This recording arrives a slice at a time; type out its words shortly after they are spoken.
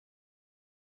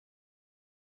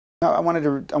No, I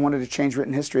wanted to change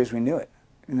written history as we knew it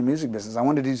in the music business. I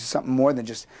wanted to do something more than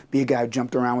just be a guy who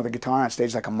jumped around with a guitar on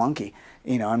stage like a monkey,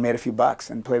 you know, and made a few bucks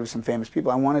and played with some famous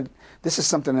people. This is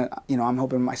something that, you know, I'm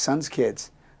hoping my son's kids,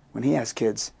 when he has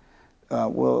kids,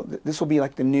 this will be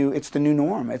like it's the new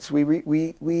norm.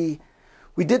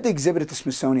 We did the exhibit at the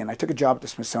Smithsonian. I took a job at the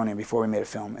Smithsonian before we made a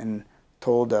film and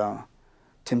told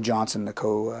Tim Johnson, the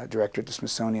co-director at the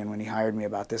Smithsonian, when he hired me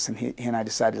about this, and he and I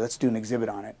decided, let's do an exhibit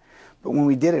on it. But when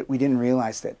we did it, we didn't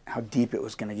realize how deep it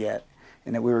was going to get,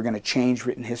 and that we were going to change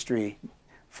written history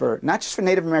for, not just for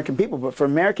Native American people, but for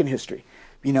American history.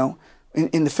 You know,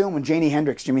 in the film, when Jimi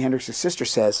Hendrix's sister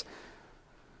says,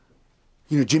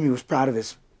 you know, Jimmy was proud of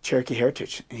his Cherokee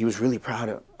heritage, and he was really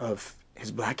proud of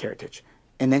his black heritage.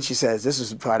 And then she says, this is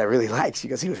the part I really like. She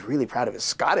goes, he was really proud of his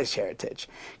Scottish heritage.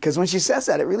 Because when she says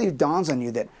that, it really dawns on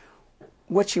you that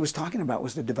what she was talking about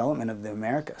was the development of the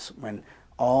Americas, when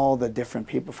all the different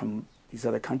people from these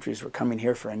other countries were coming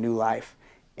here for a new life.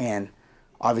 And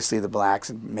obviously the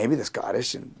blacks, and maybe the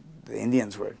Scottish, and the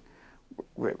Indians were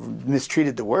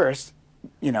mistreated the worst,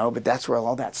 you know, but that's where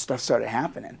all that stuff started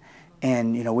happening.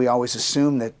 And, you know, we always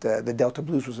assumed that the Delta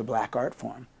blues was a black art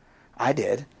form. I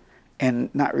did.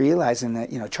 And not realizing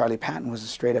that, you know, Charlie Patton was a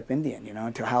straight-up Indian, you know,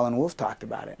 until Howlin' Wolf talked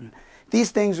about it. And these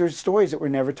things are stories that were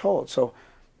never told. So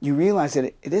you realize that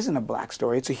it isn't a black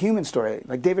story, it's a human story.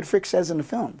 Like David Frick says in the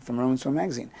film, from Rolling Stone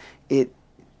magazine,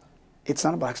 it's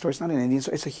not a black story, it's not an Indian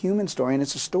story, it's a human story, and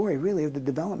it's a story, really, of the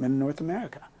development in North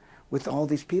America with all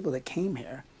these people that came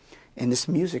here. And this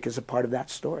music is a part of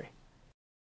that story.